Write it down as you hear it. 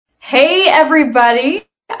Hey, everybody.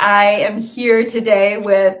 I am here today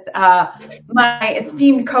with my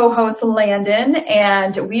esteemed co-host, Landon,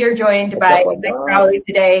 and we are joined by Mike Crowley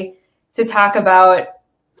today to talk about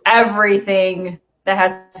everything that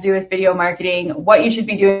has to do with video marketing, what you should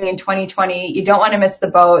be doing in 2020. You don't want to miss the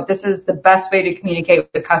boat. This is the best way to communicate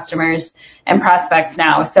with customers and prospects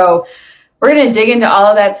now. So we're going to dig into all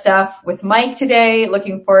of that stuff with Mike today.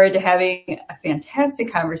 Looking forward to having a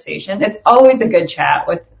fantastic conversation. It's always a good chat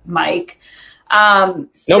with Mike. No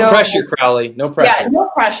pressure, Crowley. No pressure. Yeah, no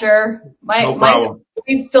pressure. No problem. Mike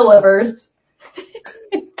always delivers.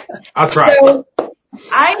 I'll try. So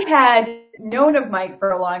I had known of Mike for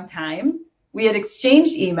a long time. We had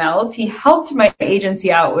exchanged emails. He helped my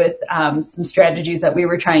agency out with some strategies that we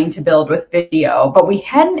were trying to build with video, but we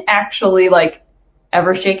hadn't actually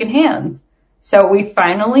ever shaken hands. So we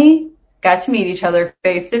finally got to meet each other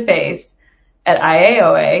face to face at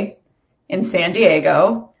IAOA in San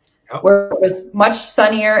Diego, where it was much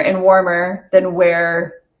sunnier and warmer than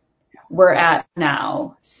where we're at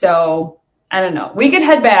now. So I don't know. We could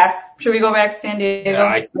head back. Should we go back to San Diego?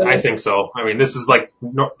 Yeah, I think so. I mean, this is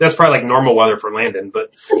that's probably like normal weather for Landon,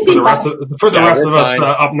 but for the rest of us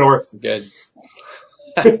up north, good.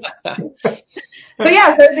 So I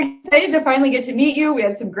was excited to finally get to meet you. We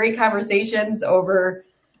had some great conversations over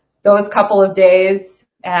those couple of days,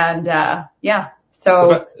 and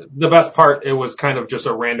So the best part, it was kind of just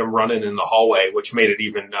a random run-in the hallway, which made it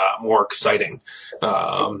even more exciting.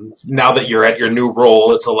 Now that you're at your new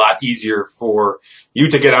role, it's a lot easier for you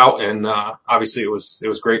to get out, and obviously it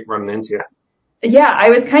was great running into you. Yeah,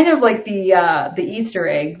 I was kind of like the Easter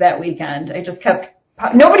egg that weekend. I just kept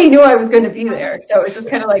nobody knew I was going to be there, so it was just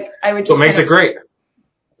kind of like I would. So it makes it great.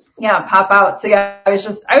 Yeah, pop out. So yeah, I was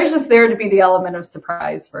just there to be the element of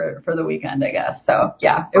surprise for the weekend, I guess. So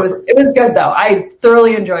yeah, it was good though. I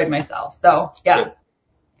thoroughly enjoyed myself. So yeah.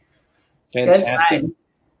 Fantastic. Good time.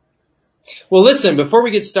 Well, listen, before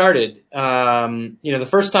we get started, the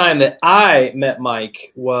first time that I met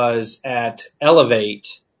Mike was at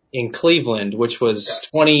Elevate in Cleveland, which was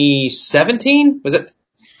 2017. Was it?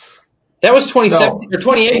 That was 2017 or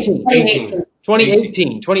 2018.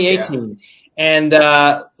 2018. And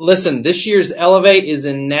listen, this year's Elevate is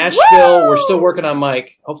in Nashville. Woo! We're still working on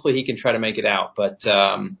Mike. Hopefully he can try to make it out. But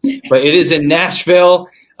it is in Nashville,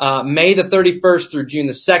 May the 31st through June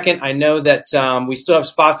the 2nd. I know that we still have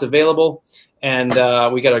spots available, and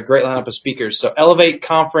we got a great lineup of speakers. So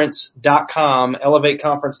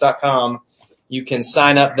elevateconference.com. You can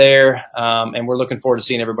sign up there, and we're looking forward to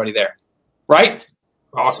seeing everybody there. Right?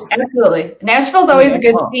 Awesome. Absolutely. Nashville's always a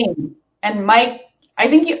good theme. And Mike, I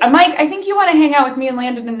think you want to hang out with me and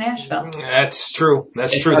Landon in Nashville. That's true.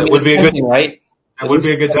 That would be a good, right? That would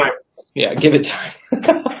be a good time. Yeah, give it time.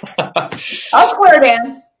 I'll square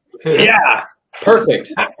dance. Yeah,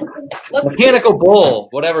 perfect. Mechanical bull,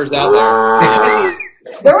 whatever's out there.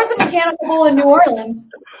 There was a mechanical bull in New Orleans.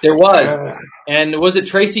 There was. And was it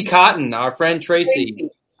Tracy Cotton, our friend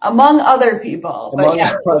Tracy? Among other people. Among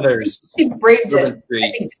others. She braved it,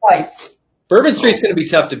 I think, twice. Bourbon Street's going to be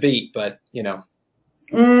tough to beat, but,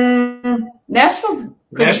 Nashville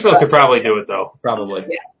could probably do it, though. Probably.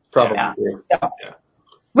 Yeah. Probably. Yeah. So,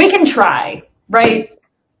 we can try, right?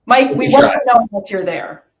 Mike, we won't know unless you're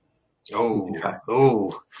there. Oh.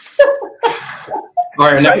 All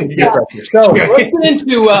right, enough of the pressure. So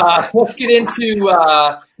let's get into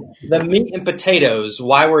the meat and potatoes,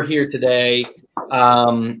 why we're here today.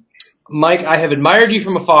 Mike, I have admired you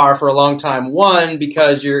from afar for a long time. One,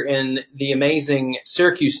 because you're in the amazing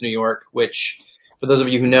Syracuse, New York, which, for those of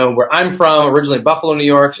you who know where I'm from, originally Buffalo, New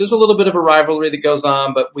York. So there's a little bit of a rivalry that goes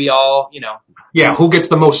on, but we all, Yeah, who gets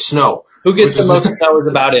the most snow? Who gets the most snow is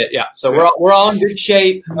about it. Yeah. So we're all in good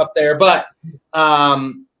shape up there. But,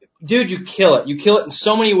 dude, you kill it. You kill it in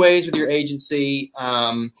so many ways with your agency.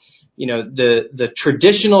 The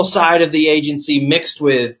traditional side of the agency mixed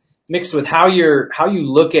with how you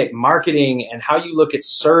look at marketing and how you look at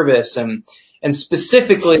service and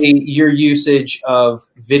specifically your usage of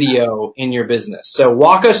video in your business. So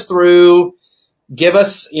walk us through, give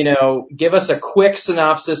us a quick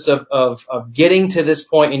synopsis of getting to this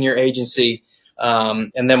point in your agency,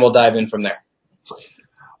 and then we'll dive in from there.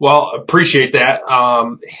 Well, appreciate that.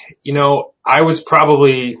 I was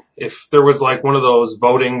probably, if there was like one of those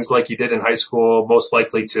votings like you did in high school, most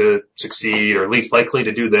likely to succeed or least likely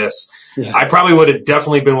to do this, yeah. I probably would have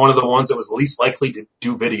definitely been one of the ones that was least likely to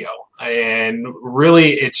do video. And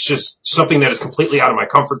really, it's just something that is completely out of my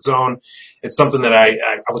comfort zone. It's something that I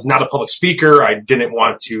was not a public speaker. I didn't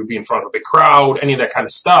want to be in front of a big crowd, any of that kind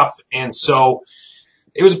of stuff. And so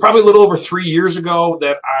it was probably a little over 3 years ago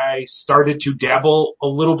that I started to dabble a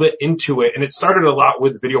little bit into it, and it started a lot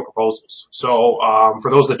with video proposals. So,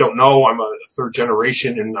 for those that don't know, I'm a third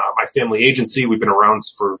generation in my family agency. We've been around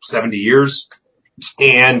for 70 years,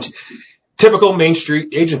 and typical Main Street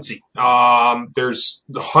agency. There's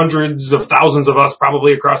hundreds of thousands of us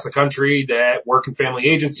probably across the country that work in family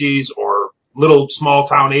agencies or little small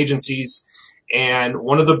town agencies. And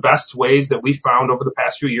one of the best ways that we found over the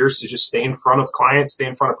past few years to just stay in front of clients, stay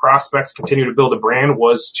in front of prospects, continue to build a brand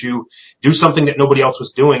was to do something that nobody else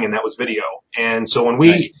was doing, and that was video. And so when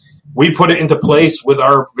we put it into place with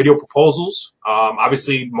our video proposals,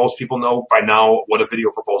 obviously most people know by now what a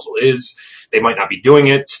video proposal is. They might not be doing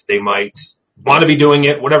it. They might want to be doing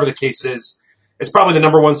it, whatever the case is. It's probably the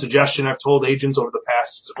number one suggestion I've told agents over the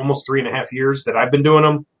past almost 3.5 years that I've been doing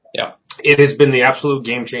them. Yeah. It has been the absolute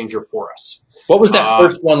game changer for us. What was that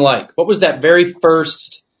first one like? What was that very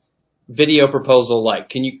first video proposal like?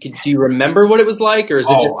 Do you remember what it was like, or is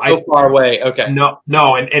it just so far away? Okay. No.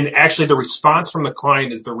 And actually the response from the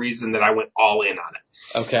client is the reason that I went all in on it.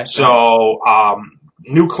 Okay. So,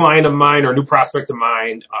 new client of mine or new prospect of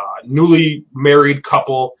mine, newly married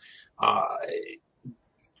couple,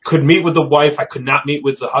 could meet with the wife. I could not meet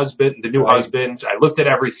with the husband, the new husband. I looked at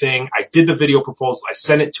everything. I did the video proposal. I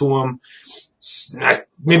sent it to him.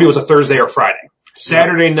 Maybe it was a Thursday or Friday.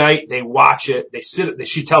 Saturday night, they watch it.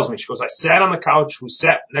 She tells me, she goes, I sat on the couch. We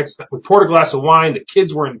poured a glass of wine. The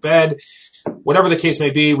kids were in bed. Whatever the case may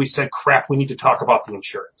be, we said, crap, we need to talk about the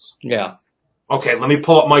insurance. Yeah. Okay, let me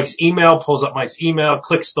pull up Mike's email, pulls up Mike's email,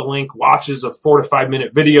 clicks the link, watches a 4 to 5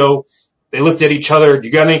 minute video. They looked at each other. You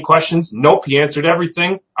got any questions? Nope. He answered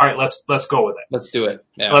everything. All right, let's go with it. Let's do it.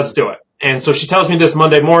 Yeah. Let's do it. And so she tells me this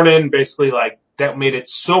Monday morning, basically like that made it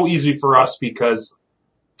so easy for us because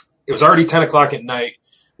it was already 10 o'clock at night.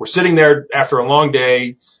 We're sitting there after a long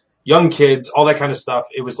day, young kids, all that kind of stuff.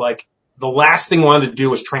 It was like the last thing I wanted to do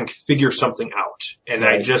was try and figure something out. And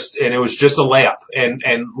and it was just a layup. And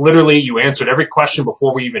literally you answered every question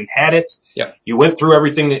before we even had it. Yeah. You went through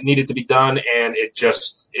everything that needed to be done, and it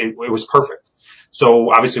was perfect.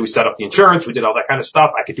 So obviously we set up the insurance. We did all that kind of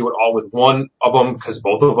stuff. I could do it all with one of them because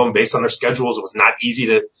both of them, based on their schedules, it was not easy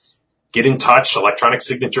to get in touch. Electronic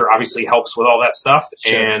signature obviously helps with all that stuff.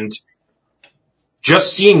 Sure. And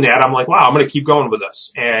just seeing that, I'm like, wow, I'm going to keep going with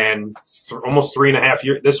this. And almost 3.5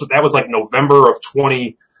 years, that was like November of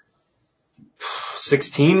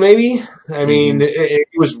 2016, maybe. I mean, it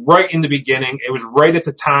was right in the beginning. It was right at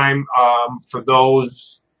the time, for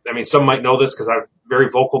those, I mean, some might know this because I'm very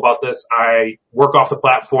vocal about this. I work off the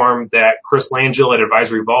platform that Chris Langell at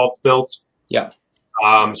Advisory Evolve built. Yeah.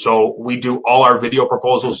 So we do all our video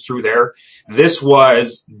proposals through there. This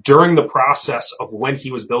was during the process of when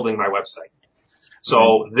he was building my website.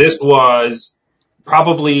 So this was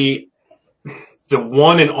probably the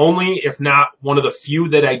one and only, if not one of the few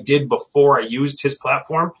that I did before I used his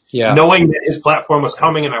platform, knowing that his platform was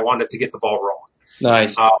coming and I wanted to get the ball rolling.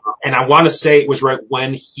 Nice. And I want to say it was right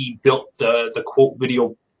when he built the quote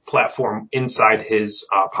video platform inside his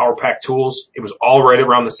Power Pack tools. It was all right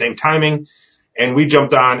around the same timing, and we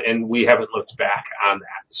jumped on and we haven't looked back on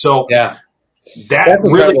that. So that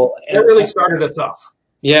really started us off.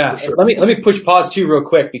 Yeah. Sure. Let me push pause too real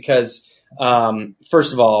quick because,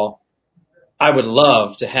 first of all, I would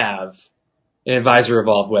love to have an Advisor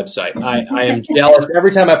Evolve website. I am jealous.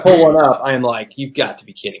 Every time I pull one up, I am like, you've got to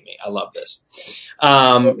be kidding me. I love this.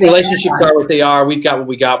 Relationships are what they are. We've got what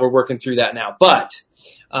we got. We're working through that now. But,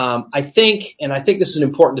 I think this is an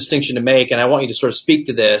important distinction to make, and I want you to sort of speak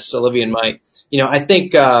to this, Olivia and Mike. I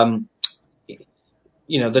think, the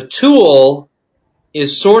tool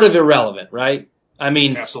is sort of irrelevant, right? I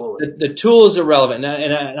mean, absolutely. The tool is irrelevant,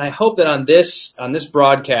 and I hope that on this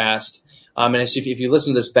broadcast, and if you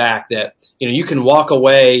listen to this back, that you can walk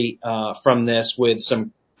away from this with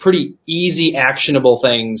some pretty easy, actionable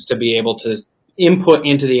things to be able to input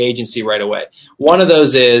into the agency right away. One of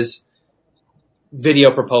those is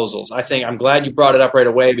video proposals. I'm glad you brought it up right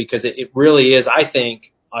away because it really is, I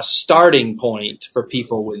think, a starting point for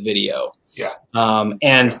people with video. Yeah.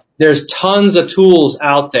 And there's tons of tools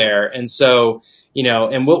out there, and so.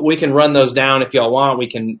 And we can run those down if y'all want. We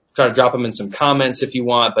can try to drop them in some comments if you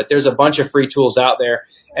want, but there's a bunch of free tools out there.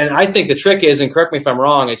 And I think the trick is, and correct me if I'm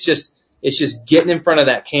wrong, it's just getting in front of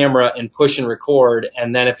that camera and push and record.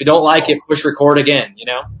 And then if you don't like it, push record again,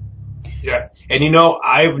 Yeah. And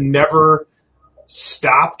I've never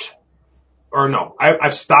stopped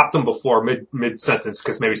I've stopped them before mid sentence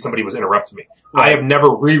because maybe somebody was interrupting me. Right. I have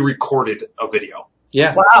never re-recorded a video.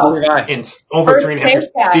 Yeah. Wow. In over 3.5 years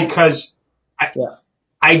because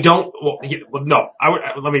I don't, no,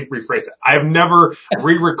 let me rephrase it. I have never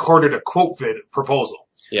re-recorded a quote proposal.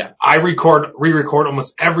 Yeah. I re-record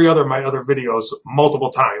almost every my other videos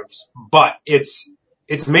multiple times, but it's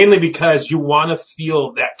mainly because you want to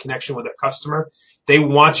feel that connection with the customer. They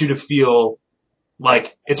want you to feel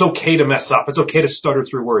like it's okay to mess up. It's okay to stutter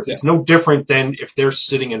through words. Yeah. It's no different than if they're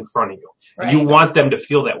sitting in front of you. Right. You want them to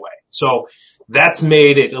feel that way. So that's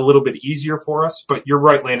made it a little bit easier for us, but you're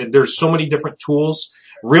right, Landon. There's so many different tools.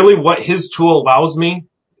 Really what his tool allows me,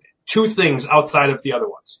 two things outside of the other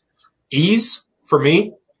ones. Ease for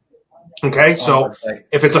me. Okay. So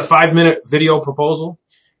if it's a 5-minute video proposal,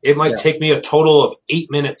 it might take me a total of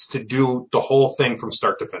 8 minutes to do the whole thing from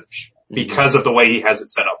start to finish because of the way he has it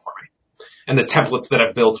set up for me and the templates that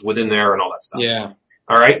I've built within there and all that stuff. Yeah.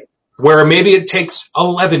 All right. Where maybe it takes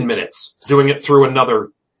 11 minutes doing it through another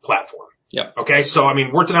platform. Yep. Okay. So, I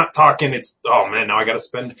mean, we're not talking oh man, now I got to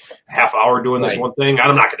spend a half hour doing this one thing.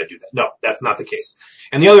 I'm not going to do that. No, that's not the case.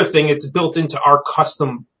 And the other thing, it's built into our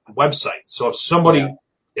custom website. So if somebody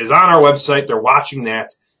is on our website, they're watching that,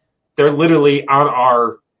 they're literally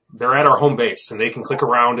they're at our home base and they can click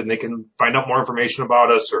around and they can find out more information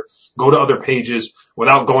about us or go to other pages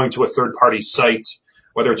without going to a third party site,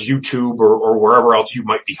 whether it's YouTube or wherever else you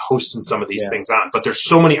might be hosting some of these things on. But there's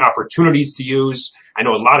so many opportunities to use. I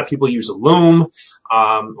know a lot of people use Loom,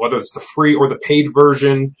 whether it's the free or the paid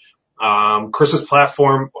version. Chris's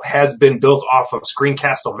platform has been built off of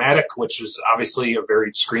Screencast-O-Matic, which is obviously a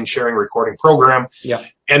very screen sharing recording program. Yeah.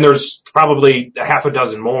 And there's probably a half a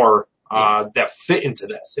dozen more that fit into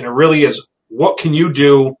this. And it really is, what can you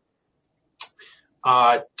do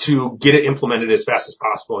to get it implemented as fast as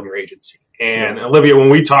possible in your agency? And Olivia, when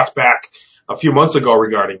we talked back a few months ago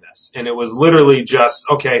regarding this, and it was literally just,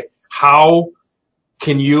 okay, how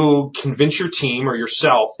can you convince your team or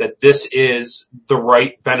yourself that this is the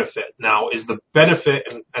right benefit? Now, is the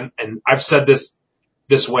benefit, and I've said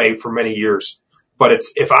this way for many years, but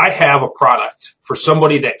it's if I have a product for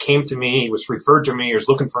somebody that came to me, was referred to me, or is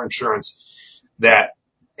looking for insurance that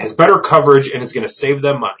has better coverage and is going to save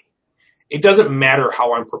them money, it doesn't matter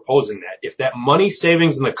how I'm proposing that. If that money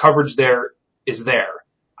savings and the coverage there is there,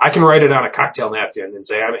 I can write it on a cocktail napkin and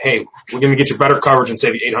say, hey, we're going to get you better coverage and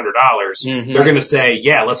save you $800. Mm-hmm. They're going to say,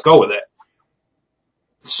 yeah, let's go with it.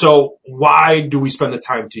 So why do we spend the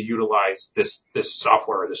time to utilize this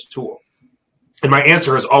software or this tool? And my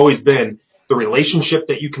answer has always been the relationship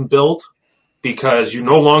that you can build, because you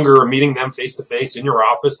no longer are meeting them face to face in your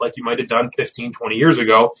office like you might have done 15, 20 years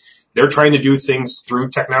ago. They're trying to do things through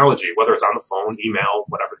technology, whether it's on the phone, email,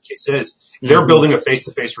 whatever the case is. They're building a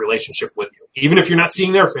face-to-face relationship with you. Even if you're not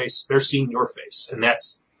seeing their face, they're seeing your face. And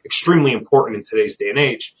that's extremely important in today's day and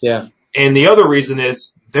age. Yeah. And the other reason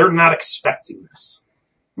is they're not expecting this.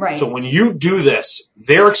 Right. So when you do this,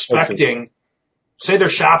 they're expecting, say they're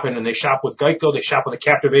shopping and they shop with Geico, they shop with a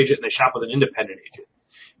captive agent, and they shop with an independent agent.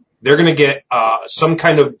 They're going to get some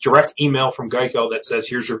kind of direct email from Geico that says,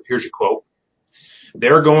 here's your quote.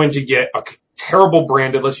 They're going to get a terrible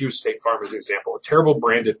branded, let's use State Farm as an example, a terrible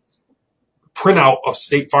branded printout of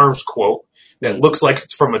State Farm's quote that looks like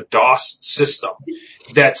it's from a DOS system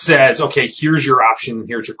that says, okay, here's your option,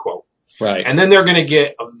 here's your quote. Right. And then they're going to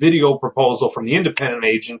get a video proposal from the independent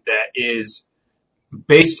agent that is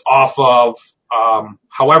based off of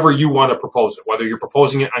however you want to propose it, whether you're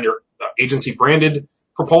proposing it on your agency branded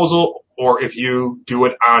proposal or if you do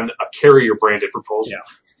it on a carrier branded proposal. Yeah.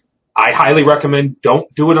 I highly recommend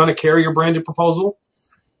don't do it on a carrier branded proposal,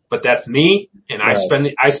 but that's me. And I spend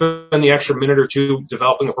the extra minute or two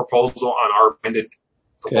developing a proposal on our branded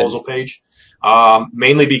proposal page,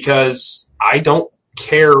 mainly because I don't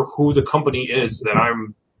care who the company is that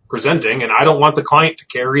I'm presenting, and I don't want the client to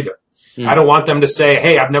care either. I don't want them to say,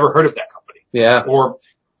 hey, I've never heard of that company. Yeah. Or,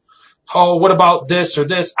 oh, what about this or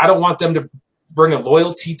this? I don't want them to bring a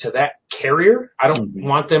loyalty to that carrier. I don't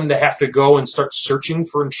want them to have to go and start searching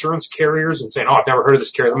for insurance carriers and saying, oh, I've never heard of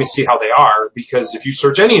this carrier. Let me see how they are. Because if you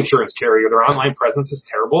search any insurance carrier, their online presence is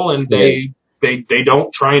terrible, and they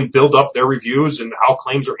don't try and build up their reviews and how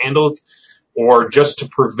claims are handled, or just to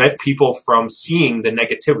prevent people from seeing the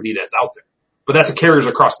negativity that's out there. But that's a carriers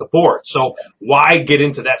across the board. So why get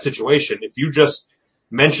into that situation if you just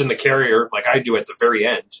mention the carrier like I do at the very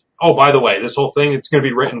end? Oh, by the way, this whole thing, it's going to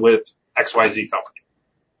be written with XYZ company.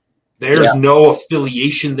 There's no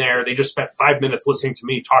affiliation there. They just spent 5 minutes listening to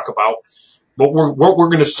me talk about what we're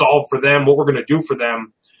going to solve for them, what we're going to do for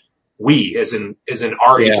them. We, as in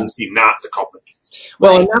our agency, not the company.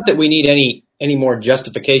 Well, and not that we need any more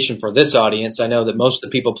justification for this audience. I know that most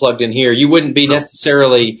of the people plugged in here, you wouldn't be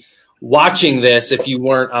necessarily watching this if you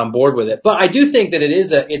weren't on board with it. But I do think that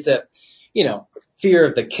it's a, fear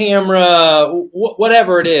of the camera,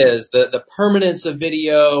 whatever it is, the permanence of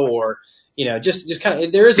video, or, just kind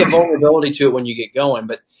of, there is a vulnerability to it when you get going.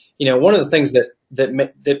 But, one of the things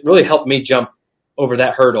that really helped me jump over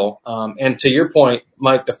that hurdle. And to your point,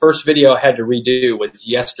 Mike, the first video I had to redo was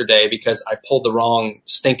yesterday because I pulled the wrong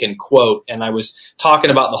stinking quote, and I was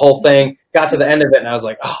talking about the whole thing, got to the end of it, and I was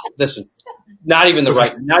like, oh, this is not even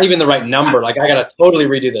the right number. Like, I got to totally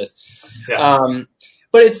redo this. Yeah.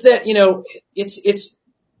 But it's that, it's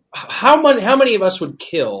how many of us would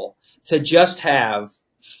kill to just have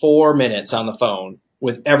 4 minutes on the phone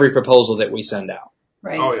with every proposal that we send out.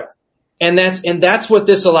 Right. Oh yeah. And that's what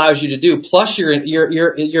this allows you to do. Plus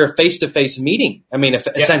you're a face-to-face meeting. I mean,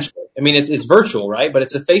 essentially, I mean, it's virtual, right? But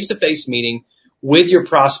it's a face-to-face meeting with your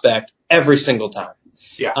prospect every single time.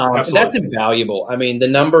 Yeah. And that's invaluable. I mean, the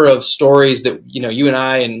number of stories that, you and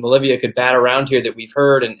I and Olivia could bat around here that we've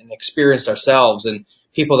heard and experienced ourselves, and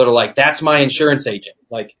people that are like, that's my insurance agent.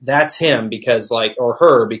 Like, that's him or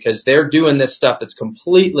her, because they're doing this stuff that's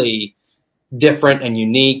completely different and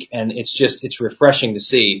unique. And it's refreshing to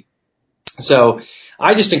see. So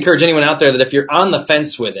I just encourage anyone out there that if you're on the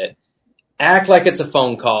fence with it, act like it's a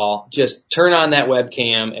phone call. Just turn on that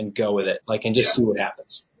webcam and go with it, and just see what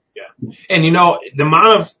happens. Yeah. And the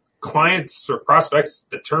amount of clients or prospects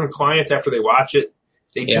that turn clients after they watch it,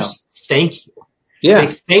 they just thank you. Yeah. They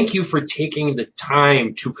thank you for taking the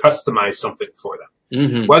time to customize something for them.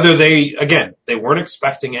 Mm-hmm. Whether they weren't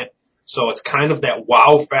expecting it. So it's kind of that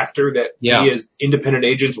wow factor that we as independent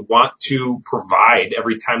agents want to provide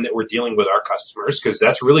every time that we're dealing with our customers, because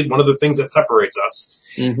that's really one of the things that separates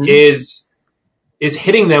us is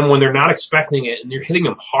hitting them when they're not expecting it, and you're hitting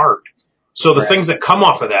them hard. So the things that come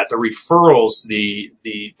off of that, the referrals,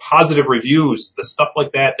 the positive reviews, the stuff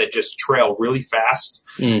like that just trail really fast,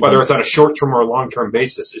 whether it's on a short-term or a long-term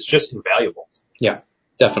basis, it's just invaluable. Yeah,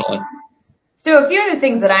 definitely. So a few of the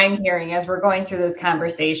things that I'm hearing as we're going through this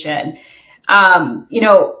conversation,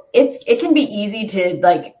 it can be easy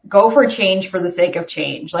to go for change for the sake of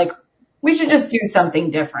change. Like, we should just do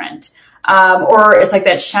something different. Or it's like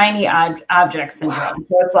that shiny object syndrome.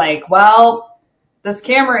 So it's like, well, this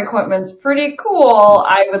camera equipment's pretty cool.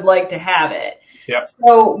 I would like to have it. Yep.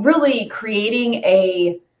 So really creating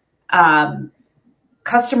a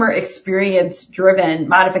customer experience driven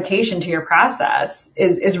modification to your process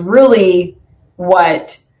is really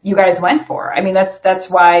what you guys went for. I mean, that's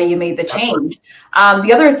why you made the change.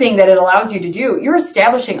 The other thing that it allows you to do, you're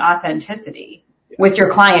establishing authenticity with your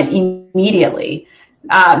client immediately.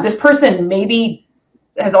 This person maybe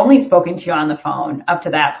has only spoken to you on the phone up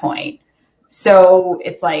to that point. So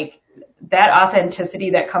it's like that authenticity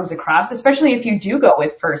that comes across, especially if you do go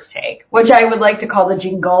with first take, which I would like to call the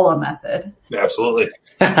Jingola method. Absolutely.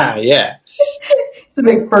 Yeah. It's a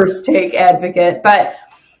big first take advocate, but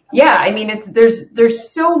yeah, I mean,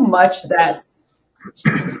 there's so much that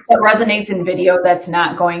resonates in video that's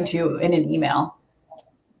not going to in an email.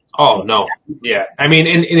 Oh, no. Yeah. I mean,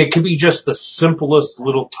 and it could be just the simplest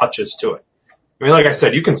little touches to it. I mean, like I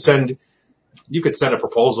said, you could send a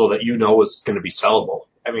proposal that is going to be sellable.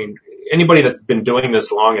 I mean, anybody that's been doing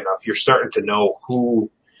this long enough, you're starting to know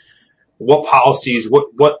what policies,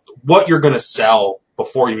 what you're going to sell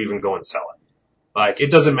before you even go and sell it. Like,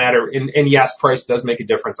 it doesn't matter. And yes, price does make a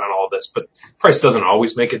difference on all of this, but price doesn't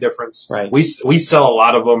always make a difference. Right. We sell a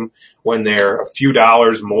lot of them when they're a few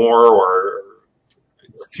dollars more or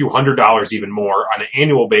a few $100s even more on an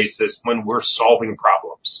annual basis when we're solving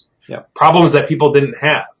problems. Yep. Problems that people didn't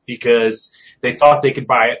have because they thought they could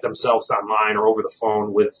buy it themselves online or over the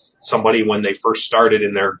phone with somebody when they first started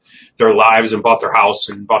in their lives and bought their house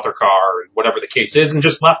and bought their car and whatever the case is, and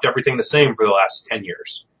just left everything the same for the last 10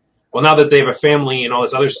 years. Well, now that they have a family and all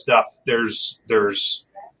this other stuff, there's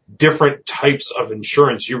different types of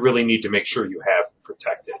insurance you really need to make sure you have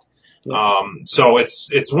protected. Yeah. So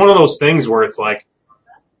it's one of those things where it's like,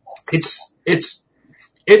 it's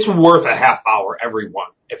worth a half hour every one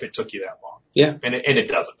if it took you that long. Yeah. And it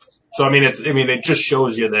doesn't. So, it just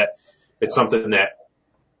shows you that it's something that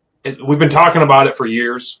we've been talking about it for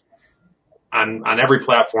years on every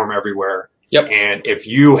platform everywhere. Yep. And if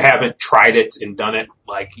you haven't tried it and done it,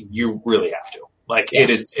 you really have to.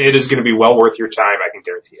 It is going to be well worth your time. I can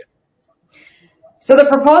guarantee it. So the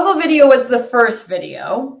proposal video was the first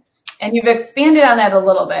video, and you've expanded on that a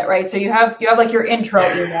little bit, right? So you have your intro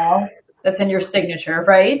email that's in your signature,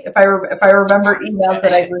 right? If I remember emails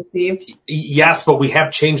that I've received. Yes, but we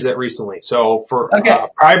have changed that recently. So for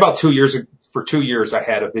probably about 2 years, for 2 years, I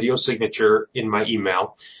had a video signature in my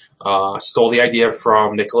email. Stole the idea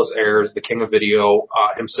from Nicholas Ayers, the king of video,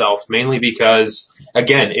 himself, mainly because,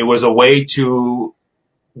 again, it was a way to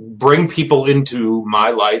bring people into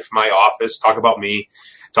my life, my office, talk about me,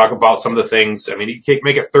 talk about some of the things. I mean, you can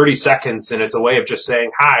make it 30 seconds and it's a way of just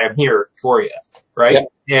saying, hi, I'm here for you. Right.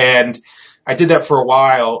 Yeah. And I did that for a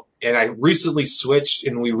while, and I recently switched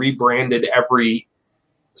and we rebranded every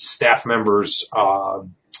staff member's,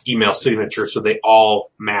 email signature so they all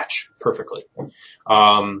match perfectly.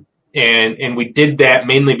 And we did that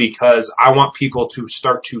mainly because I want people to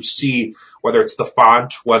start to see whether it's the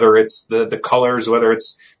font, whether it's the colors, whether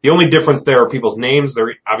it's the only difference there are people's names,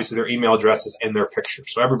 obviously their email addresses and their picture.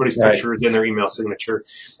 So everybody's picture is in their email signature.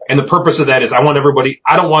 And the purpose of that is I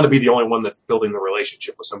don't want to be the only one that's building the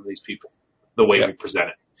relationship with some of these people the way we present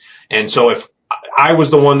it. And so if I was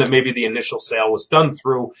the one that maybe the initial sale was done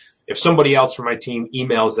through, if somebody else from my team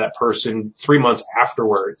emails that person 3 months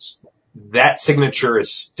afterwards, that signature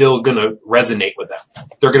is still going to resonate with them.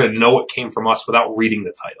 They're going to know it came from us without reading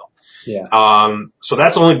the title. Yeah. So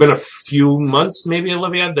that's only been a few months, maybe,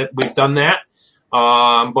 Olivia, that we've done that.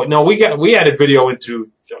 But no, we added video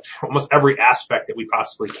into almost every aspect that we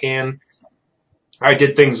possibly can. I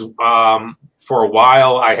did things, for a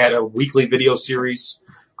while. I had a weekly video series.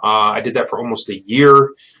 I did that for almost a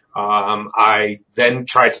year. I then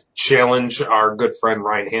tried to challenge our good friend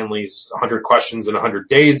Ryan Hanley's 100 Questions in 100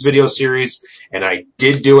 Days video series, and I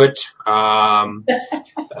did do it.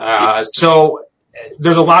 So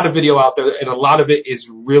there's a lot of video out there, and a lot of it is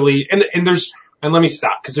really, and let me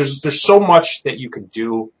stop, because there's so much that you can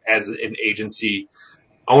do as an agency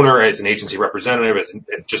owner, as an agency representative, as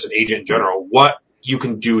just an agent in general, what you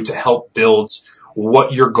can do to help build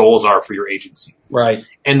what your goals are for your agency. Right.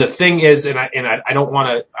 And the thing is, I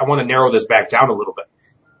want to narrow this back down a little bit.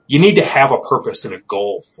 You need to have a purpose and a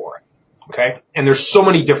goal for it. Okay. And there's so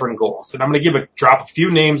many different goals, and I'm going to drop a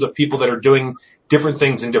few names of people that are doing different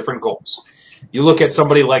things and different goals. You look at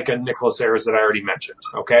somebody like a Nicholas Ayers that I already mentioned.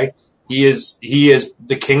 Okay. He is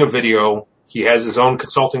the king of video. He has his own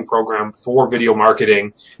consulting program for video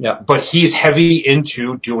marketing, but he's heavy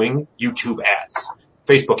into doing YouTube ads,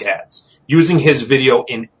 Facebook ads, using his video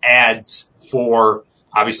in ads for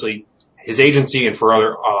obviously his agency and for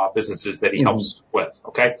other businesses that he helps with.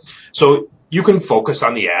 Okay. So you can focus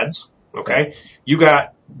on the ads. Okay. You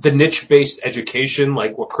got the niche based education,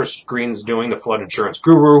 like what Chris Green's doing, the flood insurance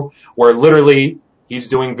guru, where literally he's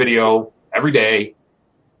doing video every day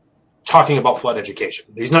talking about flood education.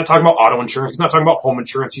 He's not talking about auto insurance. He's not talking about home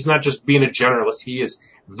insurance. He's not just being a generalist. He is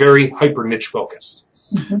very hyper niche focused.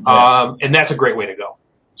 And that's a great way to go.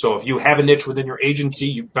 So if you have a niche within your agency,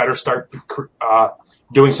 you better start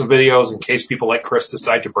doing some videos in case people like Chris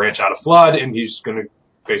decide to branch out of flood, and he's going to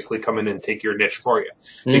basically come in and take your niche for you.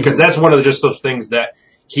 Because that's one of just those things that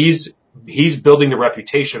he's building the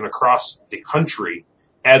reputation across the country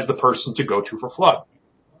as the person to go to for flood.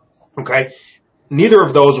 Okay. Neither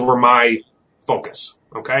of those were my focus.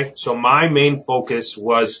 Okay. So my main focus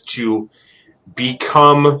was to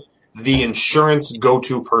become the insurance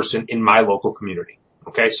go-to person in my local community.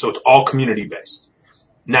 Okay. So it's all community based.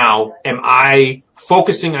 Now, am I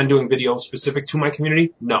focusing on doing video specific to my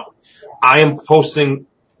community? No. I am posting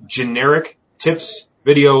generic tips,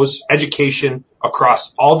 videos, education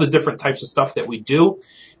across all the different types of stuff that we do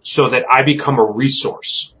so that I become a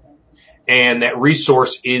resource. And that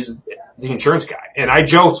resource is the insurance guy. And I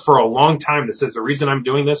joked for a long time that says the reason I'm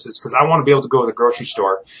doing this is because I want to be able to go to the grocery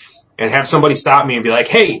store and have somebody stop me and be like,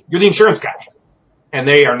 hey, you're the insurance guy. And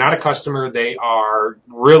they are not a customer. They are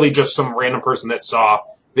really just some random person that saw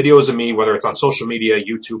videos of me, whether it's on social media,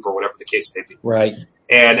 YouTube, or whatever the case may be. Right.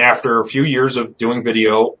 And after a few years of doing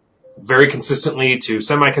video very consistently to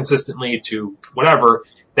semi-consistently to whatever,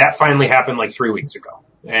 that finally happened like 3 weeks ago.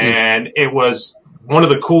 And it was one of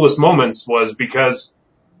the coolest moments was because,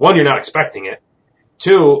 one, you're not expecting it.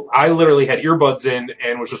 Two, I literally had earbuds in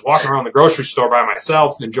and was just walking around the grocery store by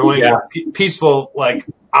myself, enjoying a peaceful, like,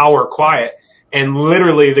 hour quiet. And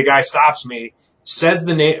literally the guy stops me, says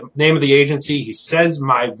the name of the agency. He says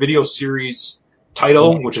my video series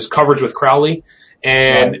title, which is Coverage with Crowley.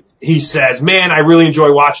 And he says, man, I really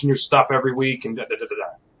enjoy watching your stuff every week. And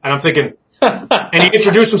And I'm thinking, and he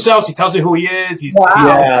introduced himself. He tells me who he is. He's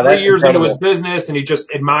 3 years into his business, and he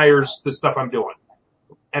just admires the stuff I'm doing.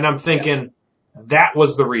 And I'm thinking that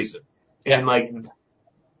was the reason. And like,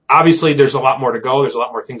 obviously there's a lot more to go. There's a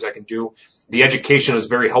lot more things I can do. The education is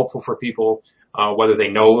very helpful for people, whether they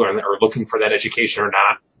know or are looking for that education or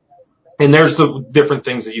not. And there's the different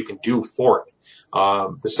things that you can do for it.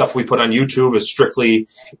 The stuff we put on YouTube is strictly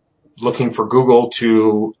looking for Google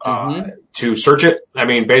to search it. I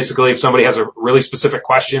mean, basically if somebody has a really specific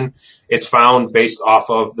question, it's found based off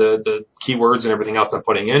of the keywords and everything else I'm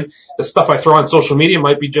putting in. The stuff I throw on social media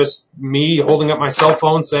might be just me holding up my cell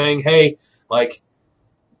phone saying, hey, like,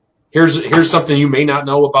 here's something you may not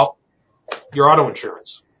know about your auto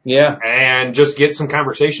insurance. Yeah. And just get some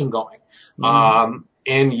conversation going.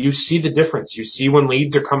 And you see the difference. You see when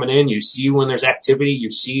leads are coming in. You see when there's activity. You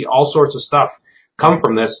see all sorts of stuff come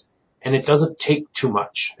from this. And it doesn't take too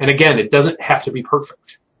much. And again, it doesn't have to be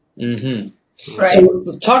perfect. Mm-hmm. Right.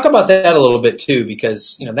 So talk about that a little bit too,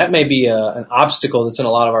 because, that may be an obstacle that's in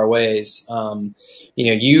a lot of our ways.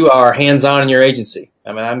 You are hands-on in your agency.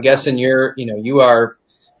 I mean, I'm guessing you are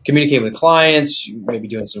communicating with clients, maybe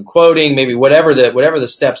doing some quoting, maybe whatever the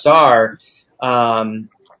steps are.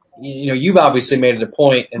 You've obviously made it a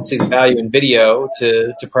point and see the value in video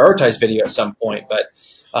to prioritize video at some point, but,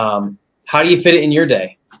 how do you fit it in your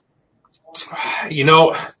day?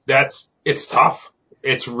 It's tough.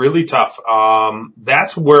 It's really tough.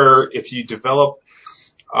 That's where if you develop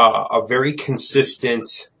a very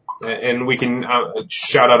consistent, and we can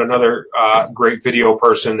shout out another great video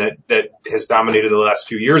person that has dominated the last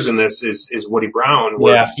few years in this is Woody Brown,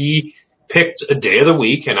 where he picked a day of the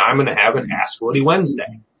week, and I'm going to have an Ask Woody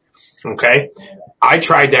Wednesday. Okay. I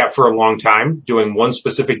tried that for a long time, doing one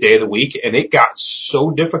specific day of the week, and it got so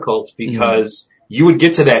difficult because you would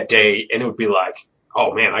get to that day and it would be like,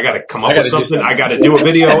 oh man, I got to come up with something. I got to do a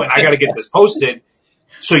video and I got to get this posted.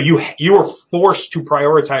 So you were forced to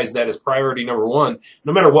prioritize that as priority number one,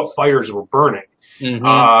 no matter what fires were burning.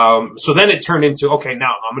 So then it turned into, okay,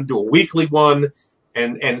 now I'm going to do a weekly one.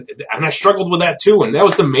 And I struggled with that too. And that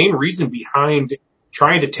was the main reason behind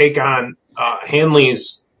trying to take on,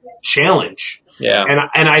 Hanley's challenge. Yeah.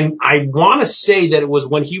 And I want to say that it was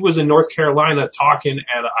when he was in North Carolina talking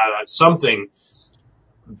at something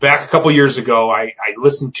back a couple years ago. I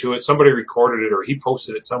listened to it. Somebody recorded it or he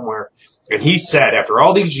posted it somewhere. And he said, after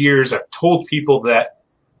all these years, I've told people that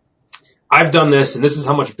I've done this and this is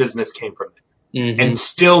how much business came from it. And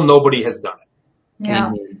still nobody has done it.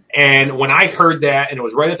 Yeah. And when I heard that, and it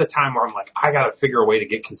was right at the time where I'm like, I got to figure a way to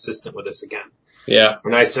get consistent with this again. Yeah.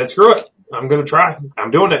 And I said, screw it. I'm going to try.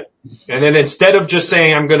 I'm doing it. And then instead of just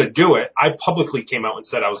saying I'm going to do it, I publicly came out and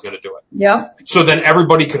said I was going to do it. Yeah. So then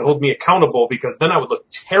everybody could hold me accountable because then I would look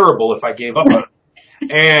terrible if I gave up on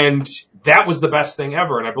it. And that was the best thing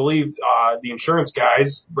ever. And I believe, the insurance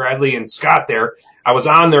guys, Bradley and Scott there, I was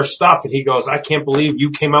on their stuff and he goes, I can't believe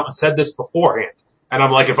you came out and said this beforehand. And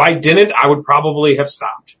I'm like, if I didn't, I would probably have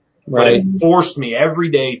stopped. Right. But it forced me every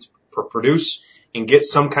day to produce and get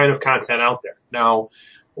some kind of content out there. Now,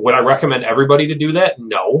 would I recommend everybody to do that?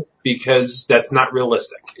 No, because that's not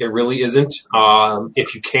realistic. It really isn't.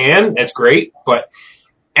 If you can, that's great. But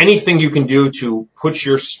anything you can do to put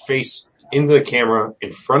your face into the camera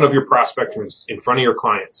in front of your prospectors, in front of your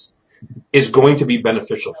clients, is going to be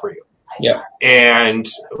beneficial for you. Yeah. And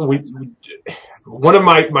one of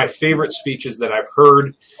my favorite speeches that I've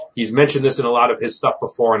heard, he's mentioned this in a lot of his stuff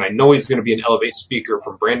before, and I know he's going to be an Elevate speaker,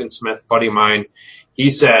 from Brandon Smith, buddy of mine. He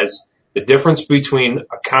says, the difference between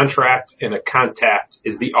a contract and a contact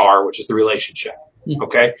is the R, which is the relationship.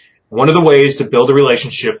 Okay? One of the ways to build a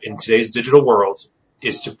relationship in today's digital world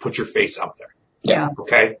is to put your face out there. Yeah.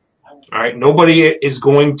 Okay? All right? Nobody is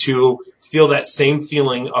going to feel that same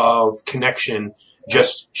feeling of connection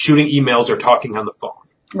just shooting emails or talking on the phone.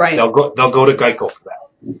 Right. They'll go to Geico for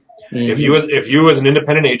that. If you as an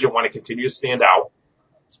independent agent want to continue to stand out,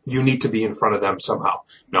 you need to be in front of them somehow.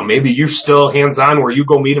 Now, maybe you're still hands-on where you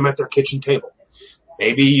go meet them at their kitchen table.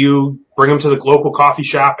 Maybe you bring them to the local coffee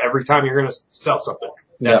shop every time you're going to sell something.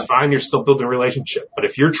 That's fine. You're still building a relationship. But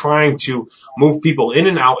if you're trying to move people in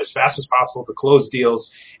and out as fast as possible to close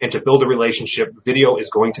deals and to build a relationship, video is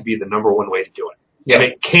going to be the number one way to do it. Yeah. And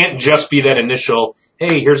it can't just be that initial,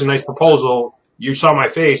 hey, here's a nice proposal. You saw my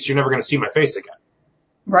face. You're never going to see my face again.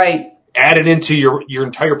 Right. Add it into your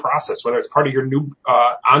entire process, whether it's part of your new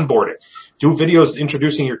onboarding. Do videos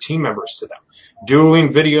introducing your team members to them.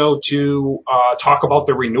 Doing video to talk about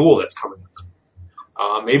the renewal that's coming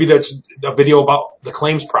up. Maybe that's a video about the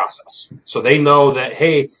claims process. So they know that,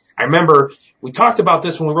 hey, I remember we talked about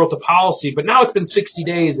this when we wrote the policy, but now it's been 60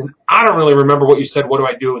 days and I don't really remember what you said. What do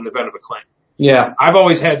I do in the event of a claim? Yeah. I've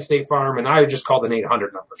always had State Farm and I just called an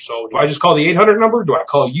 800 number. So do I just call the 800 number? Do I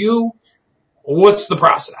call you? What's the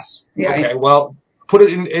process? Yeah. Okay, well, put it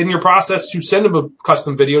in your process to send them a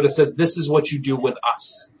custom video that says this is what you do with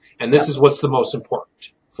us. And this is what's the most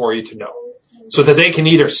important for you to know. So that they can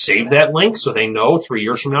either save that link so they know 3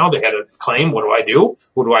 years from now they had a claim. What do I do?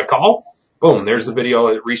 Who do I call? Boom, there's the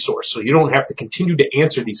video resource. So you don't have to continue to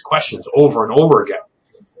answer these questions over and over again.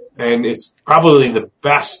 And it's probably the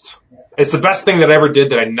best. It's the best thing that I ever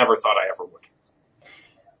did that I never thought I ever would.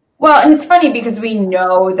 Well, and it's funny because we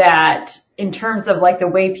know that in terms of like the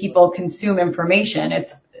way people consume information,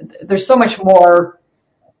 there's so much more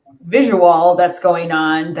visual that's going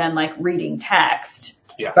on than like reading text.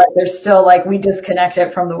 Yeah. But there's still like, we disconnect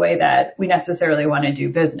it from the way that we necessarily want to do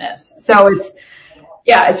business. So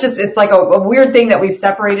it's like a weird thing that we've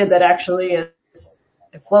separated that actually it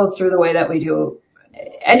flows through the way that we do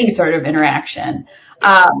any sort of interaction.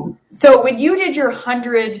 So when you did your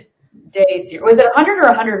 100 days, was it 100 or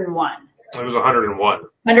 101? It was 101.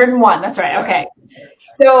 101, that's right. Okay.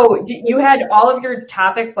 So you had all of your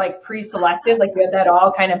topics like pre-selected, like you had that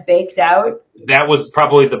all kind of baked out? That was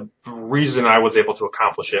probably the reason I was able to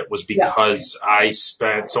accomplish it, was because I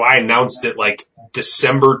announced it like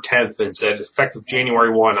December 10th and said effective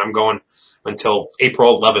January 1, I'm going until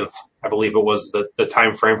April 11th. I believe it was the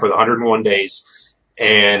time frame for the 101 days.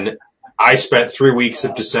 And I spent 3 weeks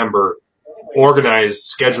of December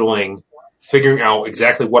organized, scheduling, figuring out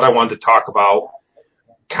exactly what I wanted to talk about,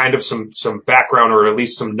 kind of some background or at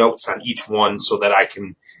least some notes on each one so that I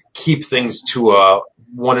can keep things to a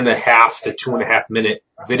 1.5 to 2.5 minute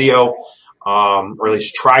video, or at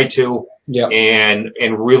least try to, and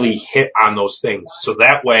really hit on those things. So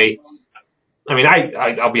that way, I mean,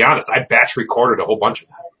 I'll be honest, I batch recorded a whole bunch of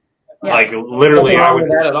them. Yeah. Like literally, I would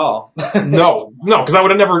that at all. no, because I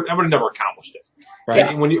would have never accomplished it. Right.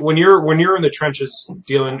 Yeah. When you're in the trenches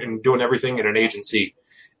dealing and doing everything in an agency,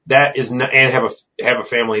 that is not, and have a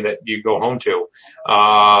family that you go home to,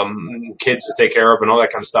 kids to take care of and all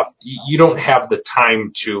that kind of stuff. You don't have the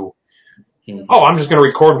time to, I'm just going to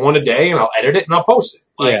record one a day and I'll edit it and I'll post it.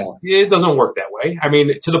 Like, it doesn't work that way. I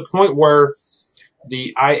mean, to the point where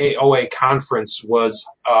the IAOA conference was,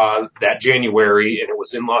 that January, and it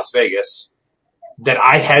was in Las Vegas, that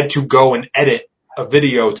I had to go and edit a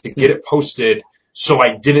video to get it posted so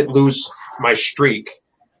I didn't lose my streak,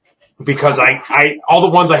 because I all the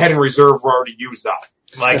ones I had in reserve were already used up.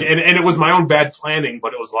 Like, and it was my own bad planning,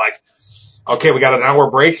 but it was like, okay, we got an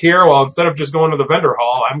hour break here. Well, instead of just going to the vendor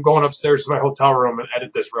hall, I'm going upstairs to my hotel room and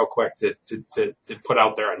edit this real quick to put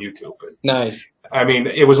out there on YouTube. And, nice. I mean,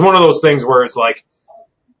 it was one of those things where it's like,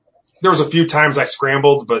 there was a few times I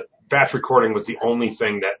scrambled, but batch recording was the only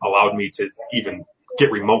thing that allowed me to even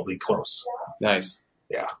get remotely close. Nice.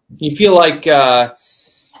 Yeah. You feel like, that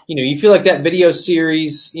video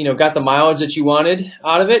series, got the mileage that you wanted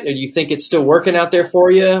out of it? Or do you think it's still working out there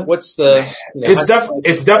for you? What's the,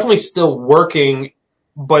 it's definitely still working,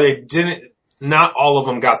 but not all of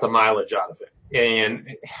them got the mileage out of it.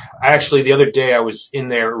 And actually the other day I was in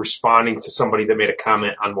there responding to somebody that made a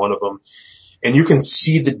comment on one of them, and you can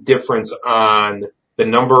see the difference on the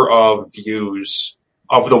number of views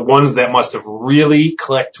of the ones that must have really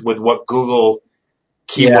clicked with what Google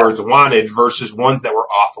keywords wanted versus ones that were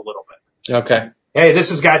off a little bit. Okay. Hey, this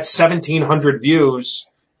has got 1,700 views.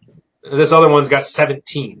 This other one's got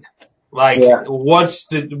 17. Like, what's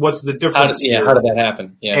the difference here? How did that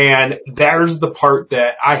happen? Yeah. And there's the part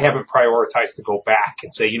that I haven't prioritized to go back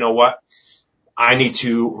and say, you know what? I need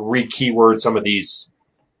to re-keyword some of these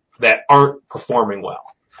that aren't performing well.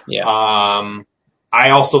 Yeah. I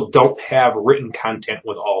also don't have written content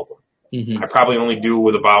with all of them. Mm-hmm. I probably only do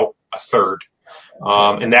with about a third.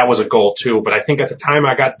 And that was a goal too. But I think at the time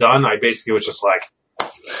I got done, I basically was just like,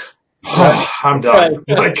 I'm done.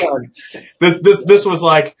 Like, this was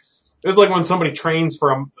like when somebody trains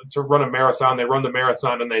to run a marathon, they run the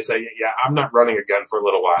marathon and they say, yeah, I'm not running again for a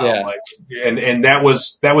little while. Yeah. Like, and that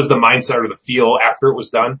was the mindset or the feel after it was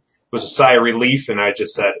done. It was a sigh of relief. And I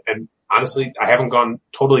just said, and honestly, I haven't gone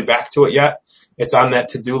totally back to it yet. It's on that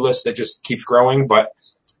to-do list that just keeps growing, but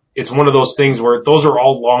it's one of those things where those are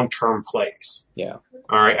all long-term plays. Yeah.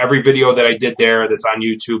 All right. Every video that I did there that's on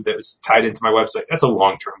YouTube that was tied into my website, that's a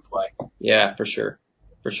long-term play. Yeah, for sure.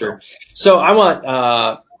 For sure. So I want,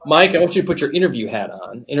 Mike, I want you to put your interviewer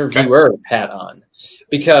hat on,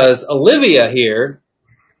 because Olivia here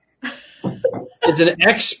is an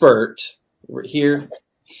expert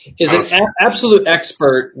absolute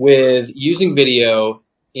expert with using video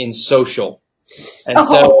in social. And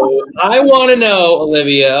so I want to know,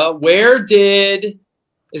 Olivia,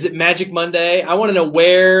 is it Magic Monday? I want to know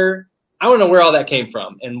where all that came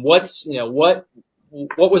from, and what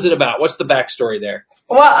was it about? What's the backstory there?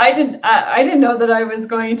 Well, I didn't know that I was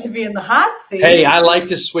going to be in the hot seat. Hey, I like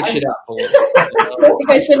to switch it up a little bit. I think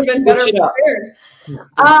I should have been better prepared.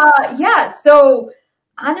 So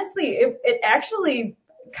honestly, it actually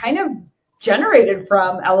kind of generated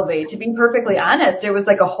from Elevate. To be perfectly honest, it was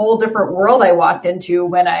like a whole different world I walked into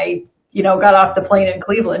when I, got off the plane in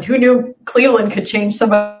Cleveland. Who knew Cleveland could change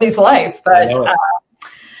somebody's life? But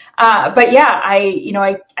yeah,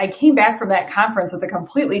 I came back from that conference with a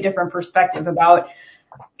completely different perspective about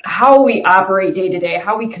how we operate day to day,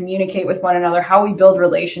 how we communicate with one another, how we build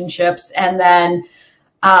relationships. And then,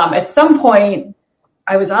 at some point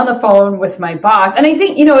I was on the phone with my boss, and I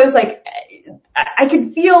think, it was like, I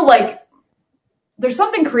could feel like there's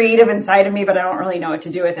something creative inside of me, but I don't really know what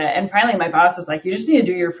to do with it. And finally my boss was like, you just need to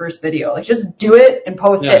do your first video. Like, just do it and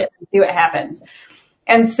post it and see what happens.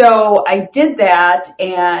 And so I did that,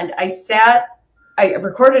 and I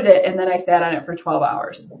recorded it, and then I sat on it for 12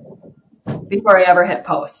 hours before I ever hit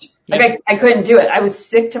post. Like, I couldn't do it. I was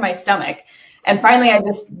sick to my stomach. And finally I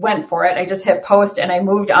just went for it. I just hit post and I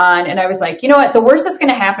moved on, and I was like, you know what? The worst that's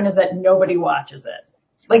going to happen is that nobody watches it.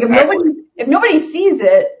 Like, if nobody sees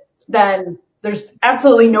it, then there's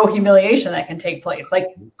absolutely no humiliation that can take place. Like,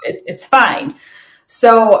 it's fine.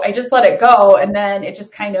 So I just let it go, and then it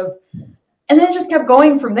just kept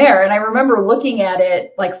going from there. And I remember looking at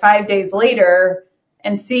it like 5 days later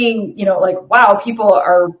and seeing, like, wow, people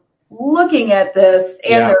are looking at this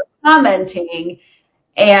and they're commenting.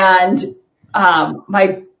 And,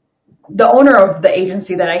 the owner of the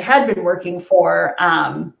agency that I had been working for,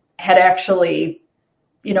 had actually,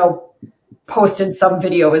 posted some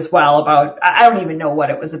video as well about, I don't even know what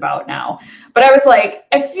it was about now, but I was like,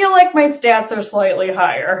 I feel like my stats are slightly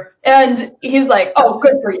higher. And he's like, oh,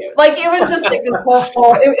 good for you. Like, it was just like this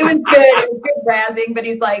whole, it was good. It was good razzing, but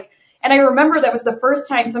he's like, and I remember that was the first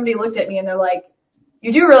time somebody looked at me and they're like,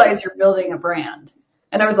 you do realize you're building a brand.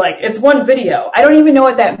 And I was like, it's one video. I don't even know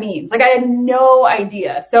what that means. Like, I had no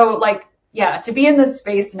idea. So, like, yeah, to be in this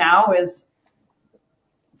space now is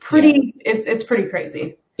pretty, it's pretty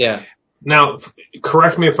crazy. Yeah. Now,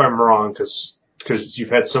 correct me if I'm wrong, because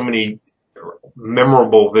you've had so many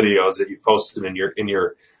memorable videos that you've posted in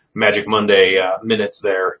your Magic Monday minutes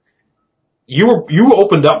there. You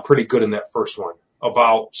opened up pretty good in that first one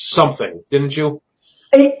about something, didn't you?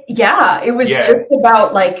 It was just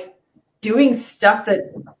about, like, doing stuff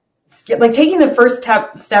that, like, taking the first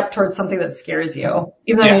step towards something that scares you,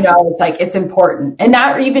 even though it's like, it's important, and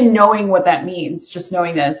not even knowing what that means, just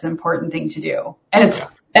knowing that it's an important thing to do. And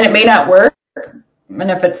and it may not work. And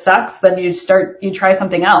if it sucks, then you try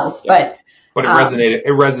something else. But it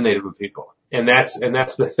resonated with people. And that's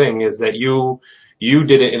the thing, is that you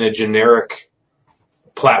did it in a generic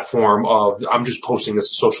platform of, I'm just posting this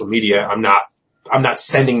to social media. I'm not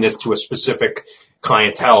sending this to a specific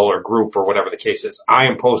clientele or group or whatever the case is. I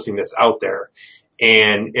am posting this out there.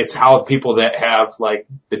 And it's how people that have, like,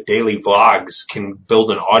 the daily vlogs can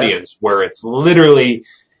build an audience where it's literally,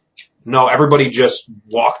 no, everybody just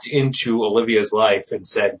walked into Olivia's life and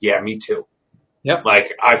said, yeah, me too. Yep.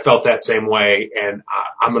 Like, I felt that same way, and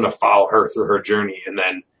I'm going to follow her through her journey. And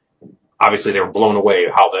then obviously they were blown away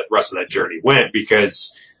how the rest of that journey went,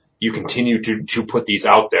 because you continue to put these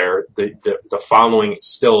out there. The following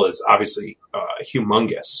still is obviously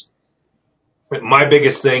humongous. But my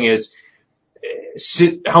biggest thing is,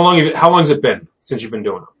 how long has it been since you've been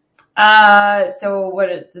doing it? So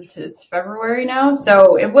it's February now,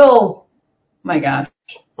 so it will, my gosh.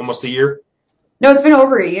 Almost a year? No, it's been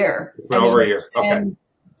over a year. It's been over a year. Okay. And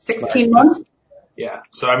 16 months? Yeah.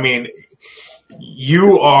 So, I mean,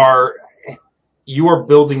 you are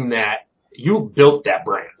building that, you've built that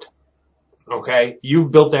brand. Okay.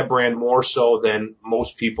 You've built that brand more so than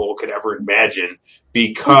most people could ever imagine,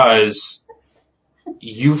 because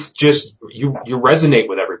you resonate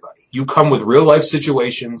with everybody. You come with real life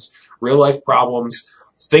situations, real life problems,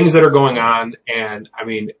 things that are going on. And I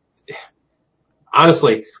mean,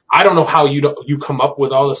 honestly, I don't know how you come up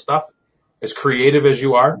with all this stuff, as creative as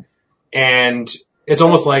you are. And it's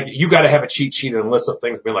almost like you got to have a cheat sheet and a list of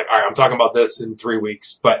things, being like, all right, I'm talking about this in 3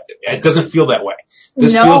 weeks, but it doesn't feel that way.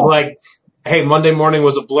 This feels like, hey, Monday morning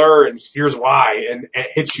was a blur and here's why. And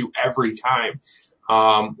it hits you every time.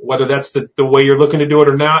 Whether that's the way you're looking to do it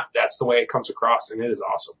or not, that's the way it comes across, and it is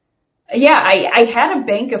awesome. Yeah, I had a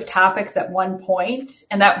bank of topics at one point,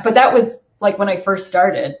 but that was like when I first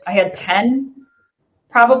started. I had 10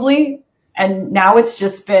 probably, and now it's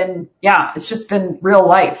just been real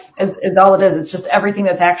life is all it is. It's just everything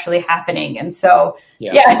that's actually happening. And so,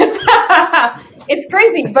 it's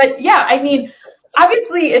crazy. But yeah, I mean,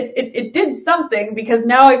 obviously it did something, because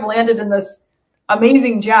now I've landed in this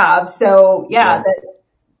amazing job. So had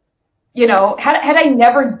I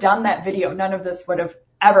never done that video, none of this would have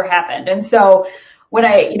ever happened. And so when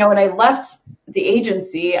I left the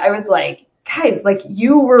agency, I was like, guys, like,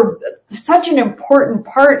 you were such an important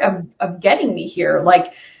part of getting me here.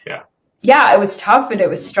 Like, it was tough and it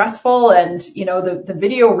was stressful, and, the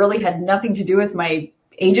video really had nothing to do with my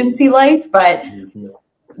agency life, but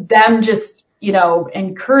them just,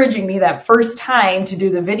 encouraging me that first time to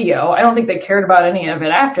do the video. I don't think they cared about any of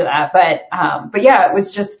it after that, but yeah, it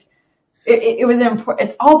was just, it was important.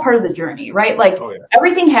 It's all part of the journey, right? Like,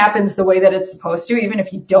 everything happens the way that it's supposed to, even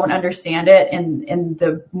if you don't understand it in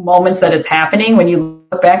the moments that it's happening. When you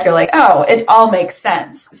back, you're like, oh, it all makes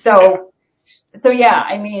sense. So yeah,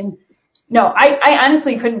 I mean, no, I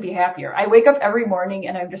honestly couldn't be happier. I wake up every morning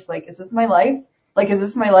and I'm just like, is this my life? Like, is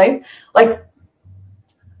this my life? Like,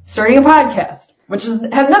 starting a podcast, which has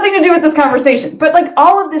nothing to do with this conversation, but like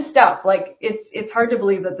all of this stuff, like it's hard to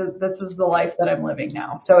believe that this is the life that I'm living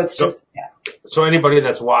now. So it's just, yeah. So anybody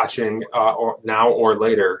that's watching, or now or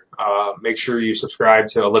later, make sure you subscribe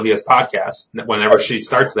to Olivia's podcast whenever she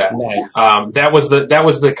starts that. Nice. That was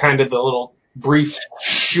the kind of the little brief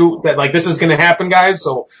shoot that like, this is going to happen, guys.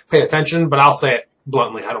 So pay attention, but I'll say it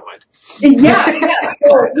bluntly. I don't mind. Yeah.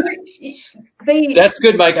 So That's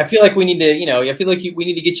good, Mike. I feel like we need to, we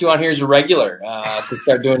need to get you on here as a regular, to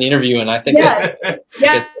start doing the interview. And I think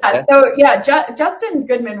Justin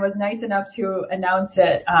Goodman was nice enough to announce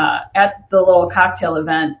it, at the little cocktail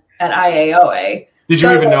event at IAOA. Did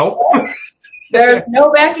you even know? There's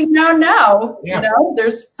no backing down now. Yeah. You know,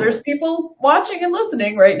 there's people watching and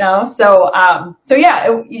listening right now. So yeah,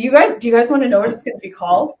 do you guys want to know what it's going to be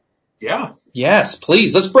called? Yeah. Yes,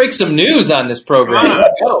 please. Let's break some news on this program.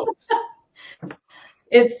 Go.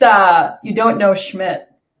 It's, You Don't Know Schmidt.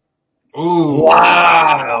 Ooh.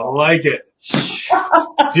 Wow. I like it.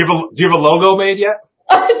 Do you have a logo made yet?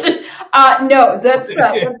 No, that's in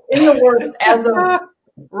the works as of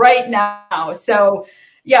right now. So,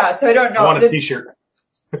 yeah, so I don't know. I want a t-shirt.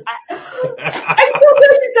 I feel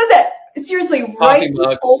good you said that. Seriously, right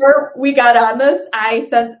before we got on this, I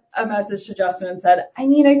sent a message to Justin and said, I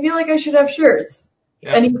feel like I should have shirts.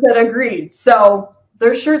 Yep. And he said, agreed. So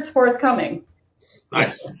there's shirts forthcoming.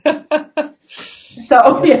 Nice.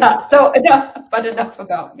 So, yeah. So enough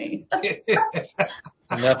about me.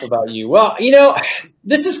 Enough about you. Well,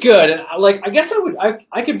 this is good. And I guess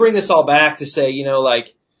I could bring this all back to say, you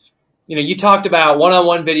talked about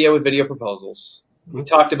one-on-one video with video proposals. We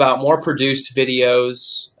talked about more produced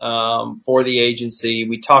videos, for the agency.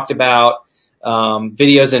 We talked about,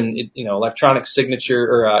 videos in, electronic signature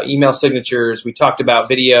or, email signatures. We talked about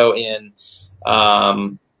video in,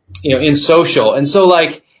 in social. And so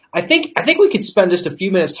I think we could spend just a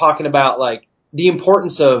few minutes talking about the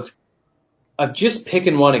importance of just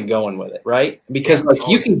picking one and going with it, right? Because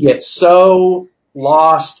you can get so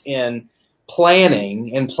lost in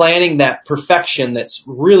planning that perfection that's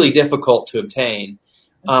really difficult to obtain.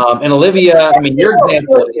 And Olivia, your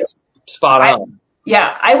example is spot on. Yeah,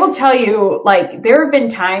 I will tell you, there have been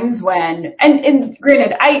times when, and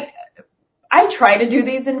granted, I try to do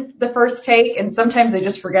these in the first take, and sometimes I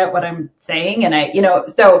just forget what I'm saying, and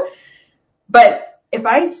but if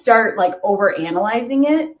I start over analyzing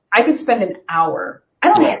it, I could spend an hour. I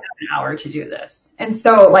don't have an hour to do this. And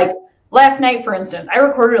so last night, for instance, I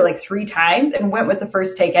recorded it 3 times and went with the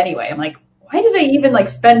first take anyway. I'm like, why did I even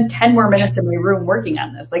spend 10 more minutes in my room working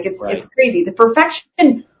on this? It's crazy. The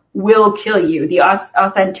perfection will kill you. The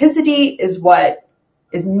authenticity is what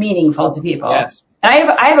is meaningful to people. Yes. And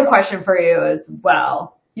I have a question for you as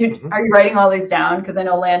well. Are you writing all these down? Because I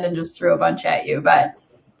know Landon just threw a bunch at you, but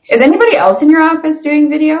is anybody else in your office doing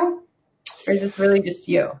video? Or is this really just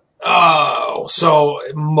you? Oh, so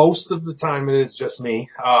most of the time it is just me.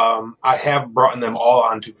 I have brought them all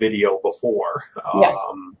onto video before.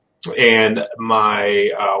 And one of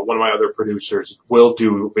my other producers will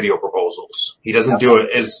do video proposals. He doesn't do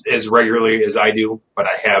it as regularly as I do, but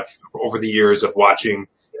I have over the years of watching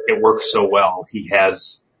it work so well. He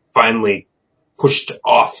has finally pushed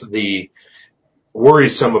off the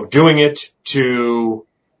worrisome of doing it to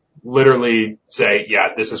literally say,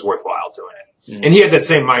 yeah, this is worthwhile doing it. Mm-hmm. And he had that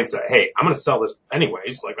same mindset. Hey, I'm going to sell this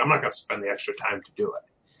anyways. I'm not going to spend the extra time to do it.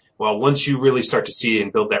 Well, once you really start to see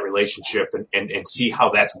and build that relationship and see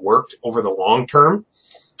how that's worked over the long term,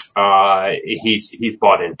 he's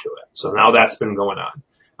bought into it. So now that's been going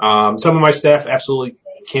on. Some of my staff absolutely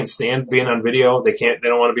can't stand being on video. They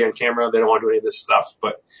don't want to be on camera. They don't want to do any of this stuff,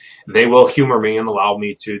 but they will humor me and allow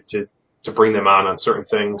me to bring them on certain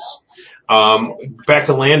things. Back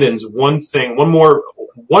to Landon's one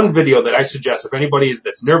video that I suggest if anybody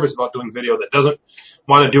that's nervous about doing video that doesn't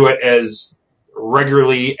want to do it as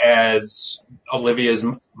regularly as Olivia's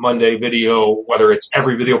Monday video, whether it's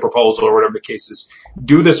every video proposal or whatever the case is,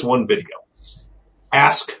 do this one video.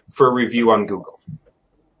 Ask for a review on Google.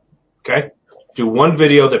 Okay? Do one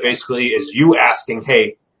video that basically is you asking,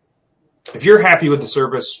 hey, if you're happy with the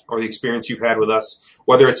service or the experience you've had with us,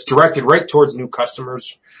 whether it's directed right towards new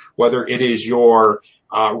customers, whether it is your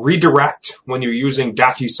redirect when you're using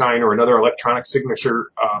DocuSign or another electronic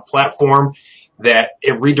signature platform, that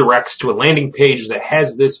it redirects to a landing page that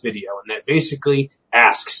has this video and that basically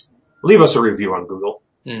asks, leave us a review on Google.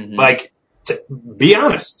 Mm-hmm. Be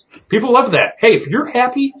honest. People love that. Hey, if you're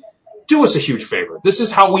happy, do us a huge favor. This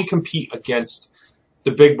is how we compete against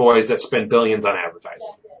the big boys that spend billions on advertising.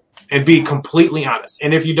 And be completely honest.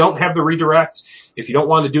 And if you don't have the redirect, if you don't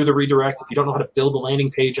want to do the redirect, if you don't know how to build a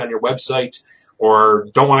landing page on your website, or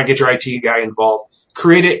don't want to get your IT guy involved,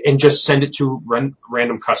 create it and just send it to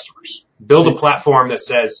random customers. Build a platform that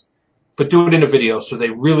says, but do it in a video so they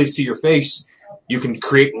really see your face. You can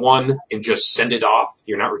create one and just send it off.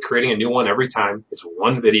 You're not creating a new one every time. It's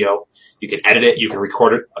one video. You can edit it. You can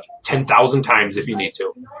record it 10,000 times if you need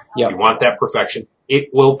to. Yep. If you want that perfection, it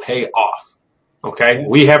will pay off. Okay.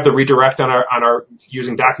 We have the redirect on our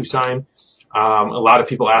using DocuSign. A lot of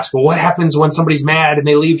people ask, well, what happens when somebody's mad and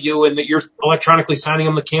they leave you and that you're electronically signing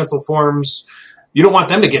them the cancel forms? You don't want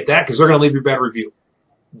them to get that because they're going to leave you a bad review.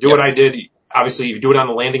 Do what I did. Obviously, you do it on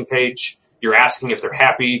the landing page. You're asking if they're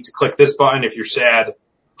happy to click this button. If you're sad,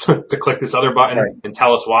 to click this other button and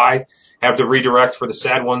tell us why. Have the redirect for the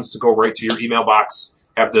sad ones to go right to your email box.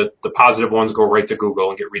 Have the positive ones go right to Google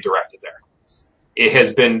and get redirected there. It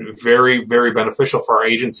has been very, very beneficial for our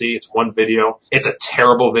agency. It's one video. It's a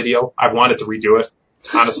terrible video. I wanted to redo it.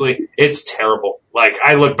 Honestly, it's terrible. Like,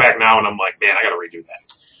 I look back now and I'm like, man, I got to redo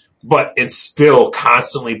that. But it still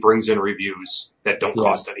constantly brings in reviews that don't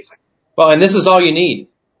cost anything. Well, and this is all you need.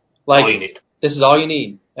 Like, all you need. This is all you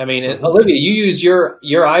need. I mean, Olivia, you use your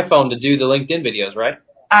iPhone to do the LinkedIn videos, right?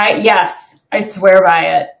 Yes, I swear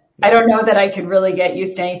by it. I don't know that I could really get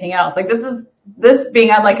used to anything else. Like, this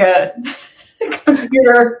being on like a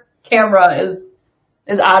computer camera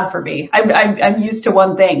is odd for me. I'm used to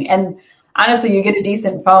one thing, and honestly, you get a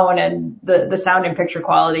decent phone, and the sound and picture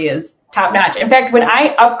quality is top notch. In fact, when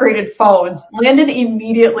I upgraded phones, Landon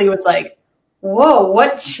immediately was like, "Whoa,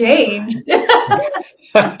 what changed?"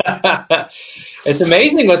 It's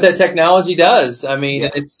amazing what that technology does. I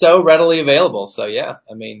mean, it's so readily available. So yeah,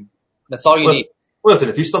 I mean, that's all you need. Listen,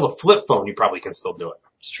 if you still have a flip phone, you probably can still do it.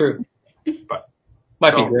 It's true. But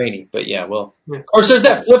might be grainy, but yeah, well. Of course, there's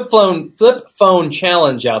that flip phone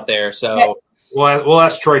challenge out there. So we'll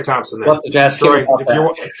ask Troy Thompson then. Troy,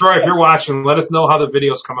 if you're watching, let us know how the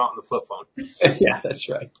videos come out in the flip phone. Yeah, that's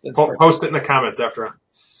right. Post it in the comments after on.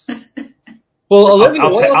 Well, Olivia,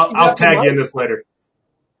 I'll tag you in this later.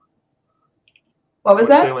 What was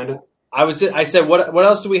that? I said, what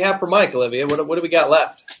else do we have for Mike, Olivia? What do we got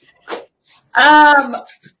left?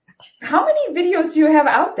 How many videos do you have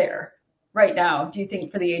out there right now, do you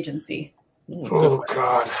think, for the agency? Oh,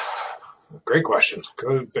 God. Great question.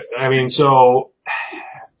 Good. I mean, so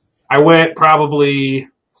I went probably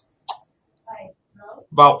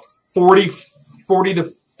about 40 to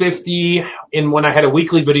 50 in when I had a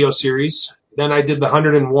weekly video series. Then I did the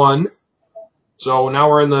 101. So now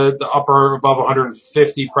we're in the upper above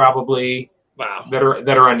 150 probably. Wow. That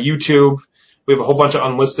are on YouTube. We have a whole bunch of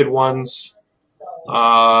unlisted ones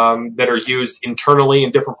that are used internally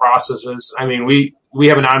in different processes. I mean, we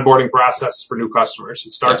have an onboarding process for new customers.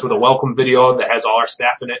 It starts with a welcome video that has all our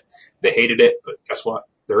staff in it. They hated it, but guess what?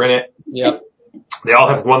 They're in it. Yep. They all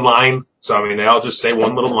have one line. So, I mean, they all just say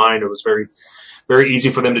one little line. It was very, very easy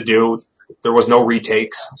for them to do. There was no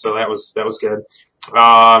retakes. So that was good.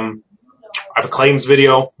 I have a claims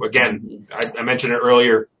video. Again, I mentioned it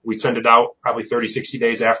earlier. We send it out probably 30, 60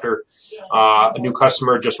 days after a new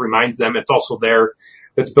customer. Just reminds them it's also there.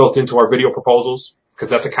 It's built into our video proposals because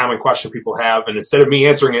that's a common question people have. And instead of me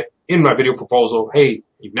answering it in my video proposal, hey,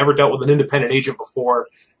 you've never dealt with an independent agent before.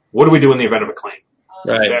 What do we do in the event of a claim?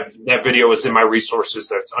 Right. That video is in my resources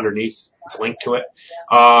that's underneath. It's linked to it.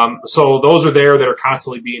 So those are there that are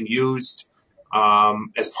constantly being used.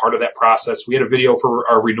 As part of that process. We had a video for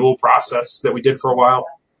our renewal process that we did for a while.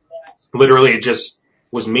 Literally, it just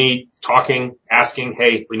was me talking, asking,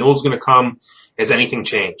 hey, renewal's going to come. Has anything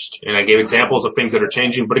changed? And I gave examples of things that are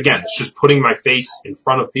changing. But again, it's just putting my face in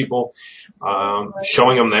front of people,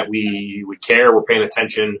 showing them that we care, we're paying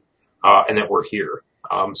attention, and that we're here.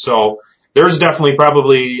 So there's definitely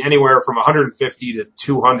probably anywhere from 150 to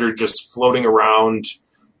 200 just floating around.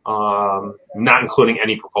 Not including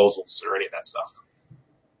any proposals or any of that stuff.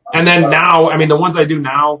 And then now, I mean, the ones I do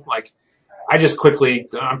now, like, I just quickly,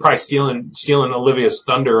 I'm probably stealing Olivia's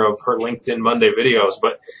thunder of her LinkedIn Monday videos,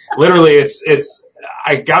 but literally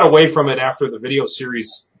I got away from it after the video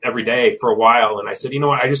series every day for a while. And I said, you know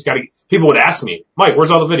what? I just people would ask me, Mike,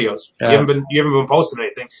 where's all the videos? Yeah. You haven't been posting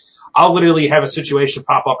anything. I'll literally have a situation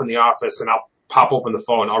pop up in the office and I'll pop open the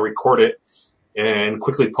phone, I'll record it and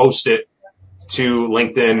quickly post it to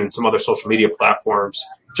LinkedIn and some other social media platforms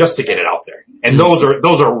just to get it out there. And those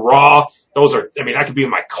are raw. I mean, I could be in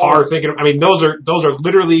my car thinking, I mean, those are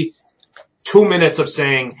literally 2 minutes of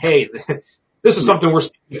saying, hey, this is something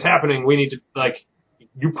it's happening. We need to, like,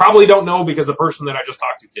 you probably don't know because the person that I just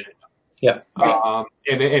talked to didn't know. Yeah.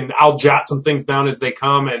 And I'll jot some things down as they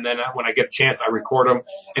come, and then when I get a chance, I record them.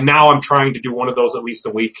 And now I'm trying to do one of those at least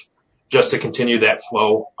a week, just to continue that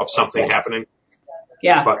flow of something happening.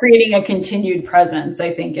 Yeah, But creating a continued presence,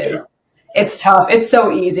 I think it's tough. It's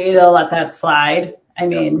so easy to let that slide. I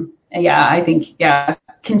mean, I think,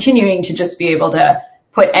 continuing to just be able to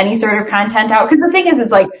put any sort of content out. Because the thing is,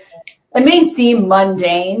 it's like, it may seem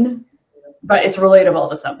mundane, but it's relatable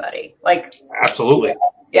to somebody. Like, absolutely.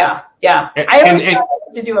 yeah. And, I always like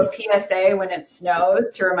to do a PSA when it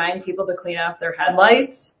snows to remind people to clean off their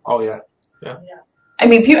headlights. Oh, yeah. I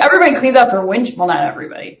mean, everybody cleans off their windshield. Well, not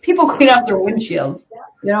everybody. People clean off their windshields.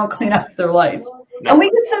 They don't clean off their lights. No. And we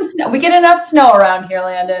get some snow. We get enough snow around here,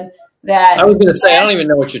 Landon, that I was going to say, I don't even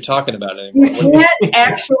know what you're talking about anymore. you can't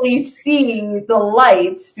actually see the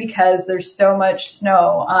lights because there's so much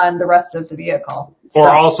snow on the rest of the vehicle. Or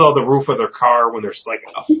also the roof of their car when there's like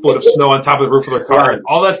a foot of snow on top of the roof of their car. Right.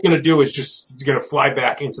 All that's going to do is just going to fly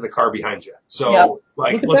back into the car behind you. So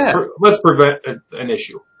let's prevent an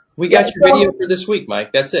issue. We got your video for this week,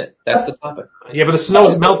 Mike. That's it. That's the topic. Yeah, but the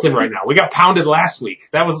snow's melting right now. We got pounded last week.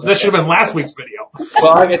 That should have been last week's video.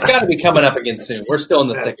 Well, it's got to be coming up again soon. We're still in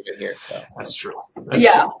the thick of it here. So. That's true.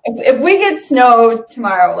 If we get snow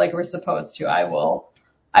tomorrow like we're supposed to, I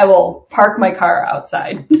will park my car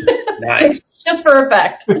outside. Nice. just for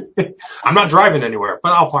effect. I'm not driving anywhere,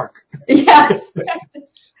 but I'll park. Yes.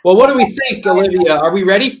 Well, what do we think, Olivia? Are we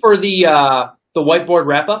ready for the whiteboard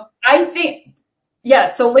wrap up? I think.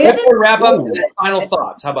 Yeah, so Landon. Whiteboard wrap up and final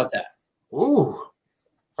thoughts. How about that? Ooh.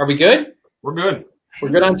 Are we good? We're good. We're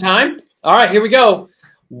good on time? All right, here we go.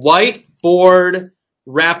 Whiteboard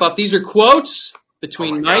wrap up. These are quotes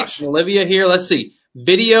between Mike and Olivia here. Let's see.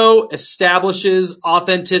 Video establishes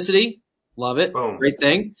authenticity. Love it. Boom. Great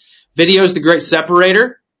thing. Video is the great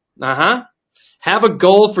separator. Have a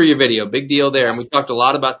goal for your video. Big deal there. And we talked a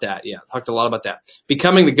lot about that. Yeah, talked a lot about that.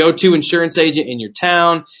 Becoming the go-to insurance agent in your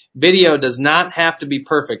town. Video does not have to be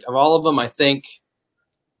perfect. Of all of them, I think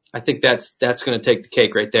that's going to take the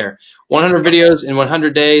cake right there. 100 videos in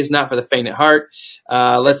 100 days, not for the faint at heart.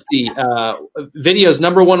 Let's see. Video's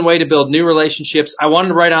number one way to build new relationships. I wanted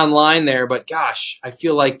to write online there, but gosh, I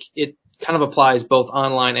feel like it kind of applies both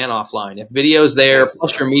online and offline. If video's there,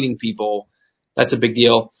 plus you're meeting people, that's a big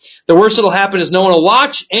deal. The worst that'll happen is no one will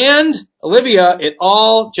watch. And Olivia, it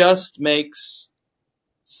all just makes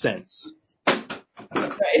sense. That's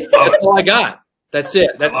right. That's all I got. That's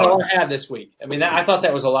it. That's all I had this week. I mean, I thought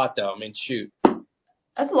that was a lot, though. I mean, shoot.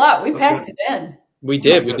 That's a lot. We packed it in. We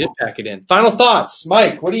did. We did pack it in. Final thoughts,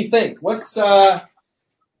 Mike. What do you think?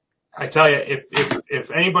 I tell you, if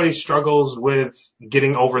anybody struggles with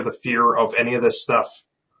getting over the fear of any of this stuff,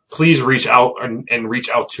 please reach out and reach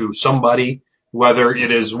out to somebody, whether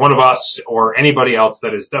it is one of us or anybody else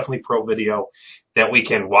that is definitely pro video, that we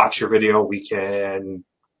can watch your video, we can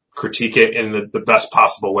critique it in the best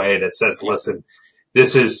possible way that says, listen,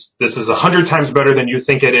 this is 100 times better than you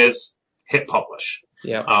think it is. Hit publish.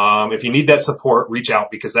 Yeah. If you need that support, reach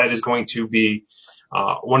out, because that is going to be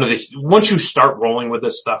once you start rolling with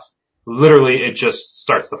this stuff, literally it just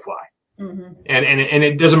starts to fly. Mm-hmm. And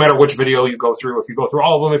it doesn't matter which video you go through. If you go through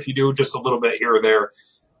all of them, if you do just a little bit here or there,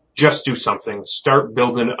 just do something. Start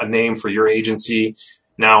building a name for your agency.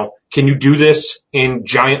 Now, can you do this in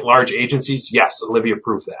giant, large agencies? Yes, Olivia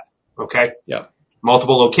proved that. Okay? Yeah.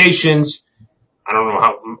 Multiple locations. I don't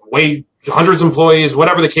know hundreds of employees,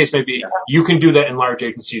 whatever the case may be. You can do that in large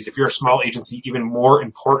agencies. If you're a small agency, even more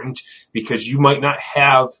important, because you might not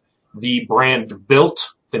have the brand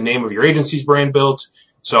built, the name of your agency's brand built.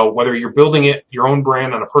 So whether you're building your own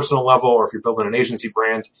brand on a personal level, or if you're building an agency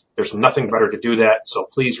brand, there's nothing better to do that. So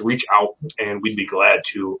please reach out, and we'd be glad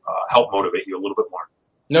to help motivate you a little bit more.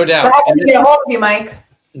 No doubt. So how can we get a hold of you, Mike?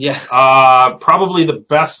 Yeah. Probably the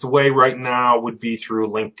best way right now would be through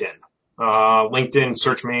LinkedIn. LinkedIn,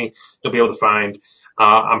 search me, you'll be able to find.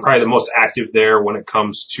 I'm probably the most active there when it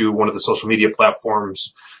comes to one of the social media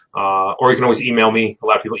platforms. Or you can always email me. A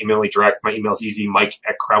lot of people email me direct. My email is easy,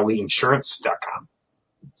 mike@crowleyinsurance.com.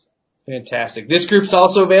 Fantastic. This group's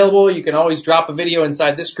also available. You can always drop a video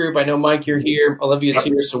inside this group. I know, Mike, you're here. Olivia's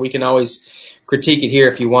here, so we can always critique it here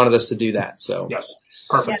if you wanted us to do that. So yes,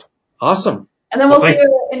 perfect. Yeah. Awesome. And then we'll see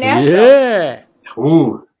you in Nashville. Yeah.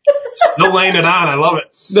 Ooh, still laying it on. I love it.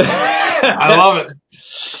 I love it.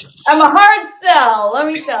 I'm a hard sell, let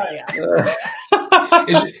me tell you.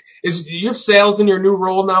 Do you have sales in your new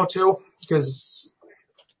role now too? Because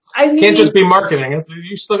can't just be marketing.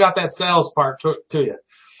 You still got that sales part to you.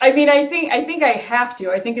 I mean, I think I have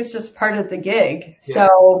to. I think it's just part of the gig. Yeah.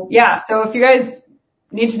 So yeah. So if you guys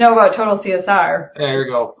need to know about Total CSR, there you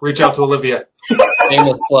go. Reach out to Olivia.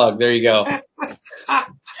 Shameless plug. There you go.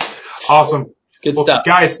 Awesome. Good Well, stuff.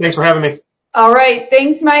 guys, thanks for having me. All right.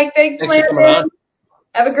 Thanks, Mike. Thanks, Thanks for coming Landon. on.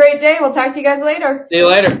 Have a great day. We'll talk to you guys later. See you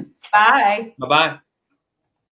later. Bye. Bye-bye.